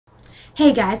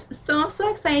Hey guys, so I'm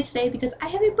so excited today because I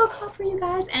have a book haul for you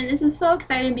guys, and this is so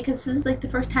exciting because this is like the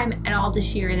first time at all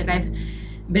this year that I've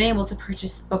been able to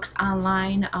purchase books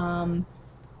online.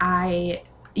 I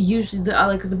usually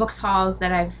like the books hauls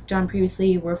that I've done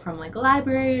previously were from like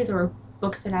libraries or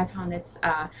books that I found that's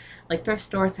like thrift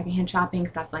stores, secondhand shopping,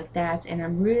 stuff like that. And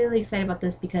I'm really excited about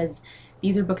this because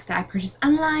these are books that I purchased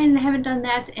online and I haven't done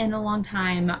that in a long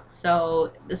time.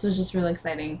 So this was just really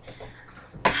exciting.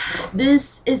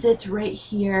 This is it right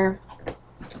here.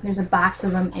 There's a box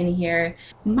of them in here.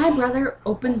 My brother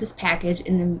opened this package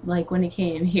and like when it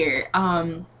came here.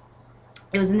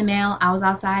 It was in the mail. I was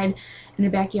outside in the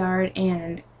backyard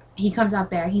and he comes out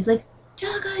back. He's like,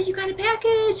 "Jessica, you got a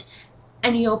package?"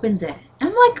 And he opens it. And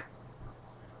I'm like,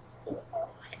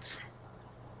 "What?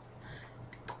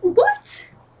 What?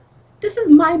 This is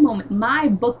my moment, my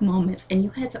book moments, and you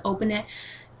had to open it?"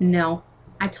 No.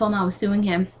 I told him I was suing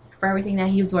him for everything that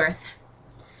he was worth.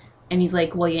 And he's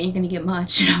like, "Well, you ain't gonna get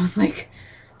much." And I was like,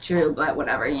 "True, but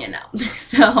whatever, you know."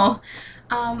 So,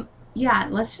 yeah,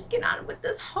 let's just get on with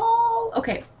this haul.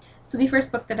 Okay, so the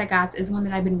first book that I got is one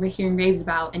that I've been hearing raves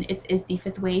about, and it is The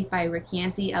Fifth Wave by Rick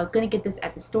Yancey. I was gonna get this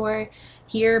at the store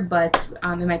here, but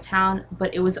in my town,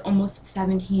 but it was almost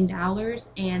 $17,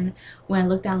 and when I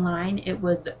looked online, it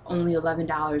was only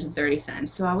 $11.30.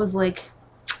 So I was like,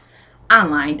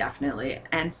 online definitely,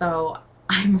 and so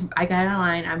I got it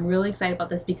online. I'm really excited about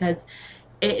this because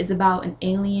it is about an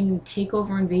alien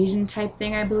takeover invasion type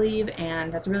thing, I believe,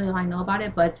 and that's really all I know about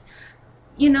it. But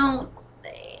you know,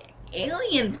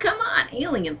 aliens, come on,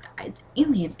 aliens, guys,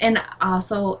 aliens. And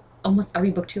also, almost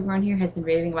every booktuber around here has been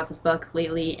raving about this book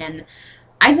lately, and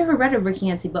I've never read a Rick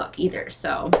Yancey book either,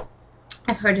 so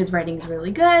I've heard his writing is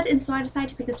really good, and so I decided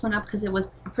to pick this one up because it was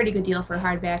a pretty good deal for a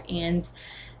hardback, and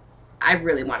I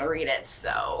really want to read it.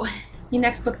 So the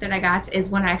next book that I got is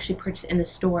one I actually purchased in the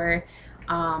store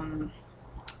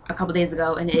a couple days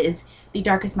ago, and it is The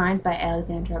Darkest Minds by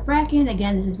Alexandra Bracken.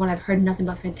 Again, this is one I've heard nothing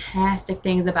but fantastic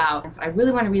things about. So I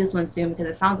really want to read this one soon because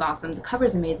it sounds awesome. The cover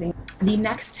is amazing. The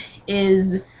next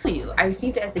is I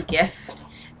received it as a gift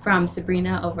from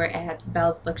Sabrina over at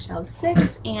Belle's Bookshelf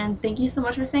 6, and thank you so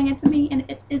much for saying it to me. And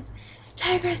it is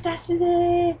Tigress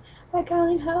Destiny by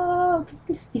Colleen Hooke.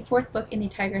 This is the fourth book in the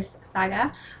Tigress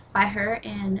saga by her,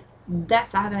 and that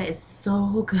saga is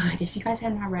so good. If you guys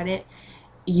have not read it,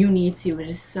 you need to. It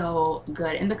is so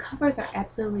good, and the covers are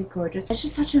absolutely gorgeous. It's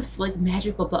just such a like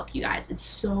magical book, you guys. It's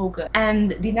so good.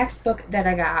 And the next book that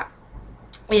I got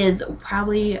is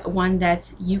probably one that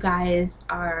you guys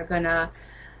are gonna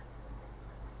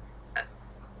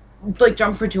like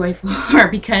jump for joy for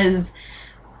because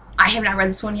I have not read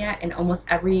this one yet, and almost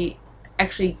actually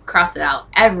cross it out,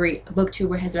 every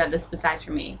booktuber has read this besides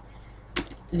for me.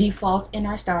 The Fault in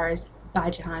Our Stars by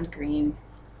John Green.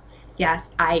 Yes,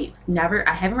 I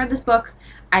haven't read this book.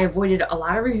 I avoided a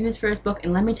lot of reviews for this book,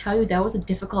 and let me tell you, that was a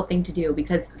difficult thing to do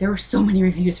because there were so many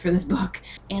reviews for this book.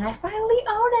 And I finally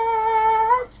own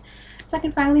it! So I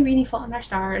can finally read The Fault in Our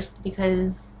Stars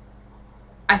because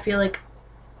I feel like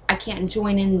I can't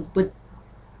join in with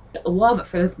the love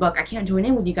for this book. I can't join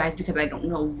in with you guys because I don't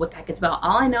know what the heck it's about.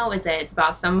 All I know is that it's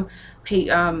about some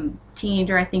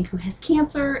teenager, I think, who has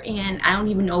cancer, and I don't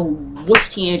even know which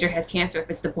teenager has cancer, if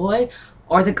it's the boy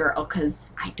or the girl, because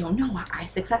I don't know. I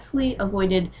successfully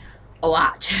avoided a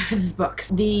lot for this book.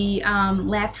 The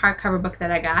last hardcover book that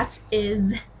I got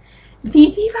is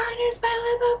The Diviners by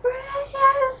Libba Bray.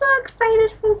 I'm so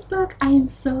excited for this book. I am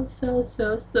so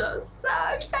excited.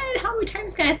 How many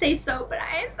times can I say so? But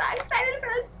I am so excited for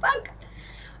this book.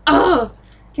 Oh,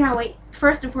 cannot wait.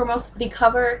 First and foremost, the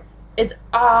cover is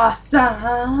awesome.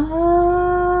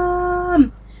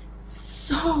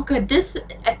 So good. This,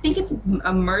 I think it's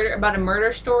about a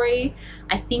murder story,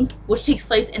 I think, which takes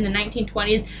place in the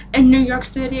 1920s in New York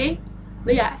City.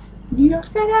 Yes, New York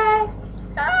City.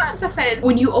 I'm so excited.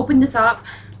 When you open this up,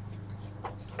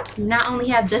 you not only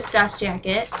have this dust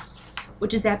jacket,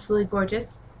 which is absolutely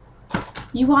gorgeous,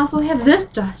 you also have this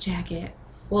dust jacket.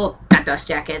 Well, not dust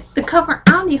jacket, the cover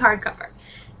on the hardcover.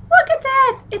 Look at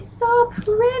that! It's so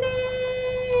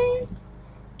pretty!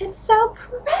 It's so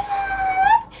pretty!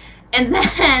 And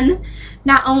then,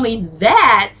 not only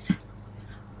that,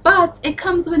 but it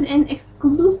comes with an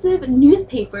exclusive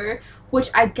newspaper, which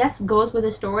I guess goes with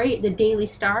the story, the Daily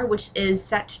Star, which is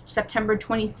set September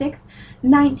 26,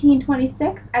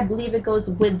 1926. I believe it goes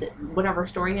with whatever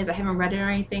story is. I haven't read it or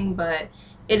anything, but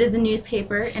it is a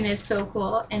newspaper, and it's so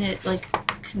cool, and it like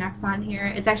connects on here.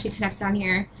 It's actually connected on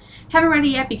here. Haven't read it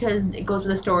yet because it goes with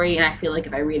the story, and I feel like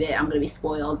if I read it, I'm going to be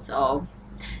spoiled, so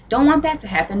don't want that to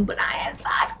happen, but I am so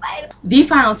excited. The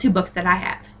final two books that I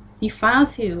have, the final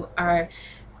two are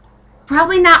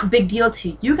Probably not big deal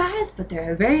to you guys, but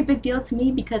they're a very big deal to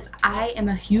me because I am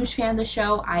a huge fan of the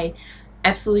show. I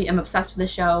absolutely am obsessed with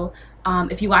the show.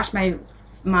 If you watch my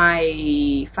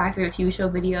 5 favorite TV show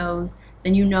videos,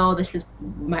 then you know this is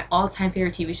my all-time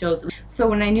favorite TV shows. So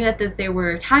when I knew that there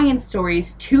were tie-in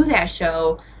stories to that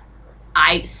show,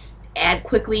 I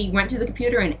quickly went to the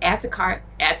computer and add to cart,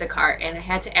 and I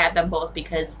had to add them both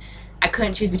because I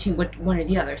couldn't choose between one or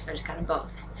the other, so I just got them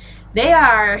both. They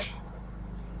are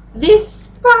the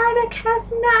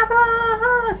Spartacus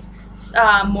novels,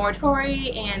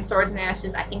 Morituri and Swords and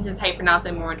Ashes. I think this is how you pronounce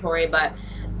it, Morituri, but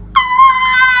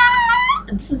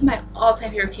this is my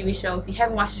all-time favorite TV show. If you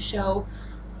haven't watched the show,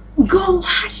 go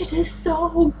watch it. It's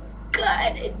so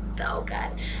good. It's so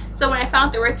good. So when I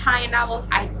found there were tie-in novels,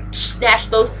 I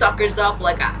snatched those suckers up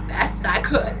like as fast as I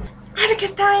could.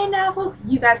 Spartacus tie-in novels.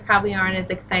 You guys probably aren't as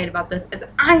excited about this as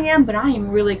I am, but I am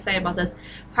really excited about this.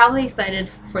 Probably excited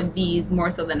for these more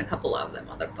so than a couple of them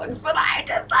other books, but I'm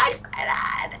just so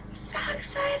excited. So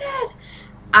excited.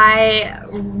 I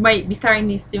might be starting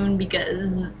these soon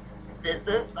because this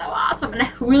is so awesome, and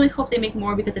I really hope they make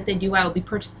more, because if they do, I will be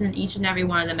purchasing each and every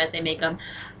one of them as they make them,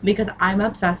 because I'm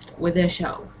obsessed with this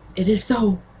show. It is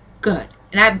so good,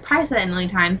 and I've probably said that a million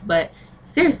times, but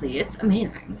seriously, it's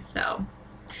amazing. So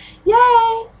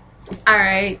yay!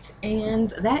 Alright, and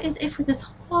that is it for this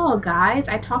haul, guys.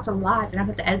 I talked a lot, and I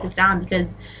have to edit this down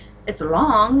because it's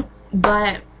long,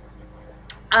 but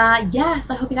yeah,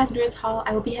 so I hope you guys enjoyed this haul.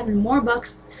 I will be having more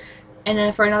books, and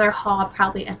then for another haul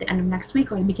probably at the end of next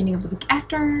week or the beginning of the week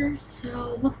after,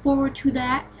 so look forward to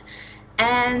that.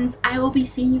 And I will be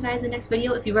seeing you guys in the next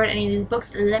video. If you read any of these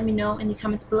books, let me know in the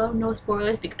comments below. No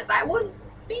spoilers, because I would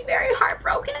be very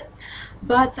heartbroken.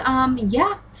 But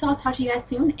yeah, so I'll talk to you guys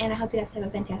soon, and I hope you guys have a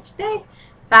fantastic day.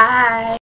 Bye!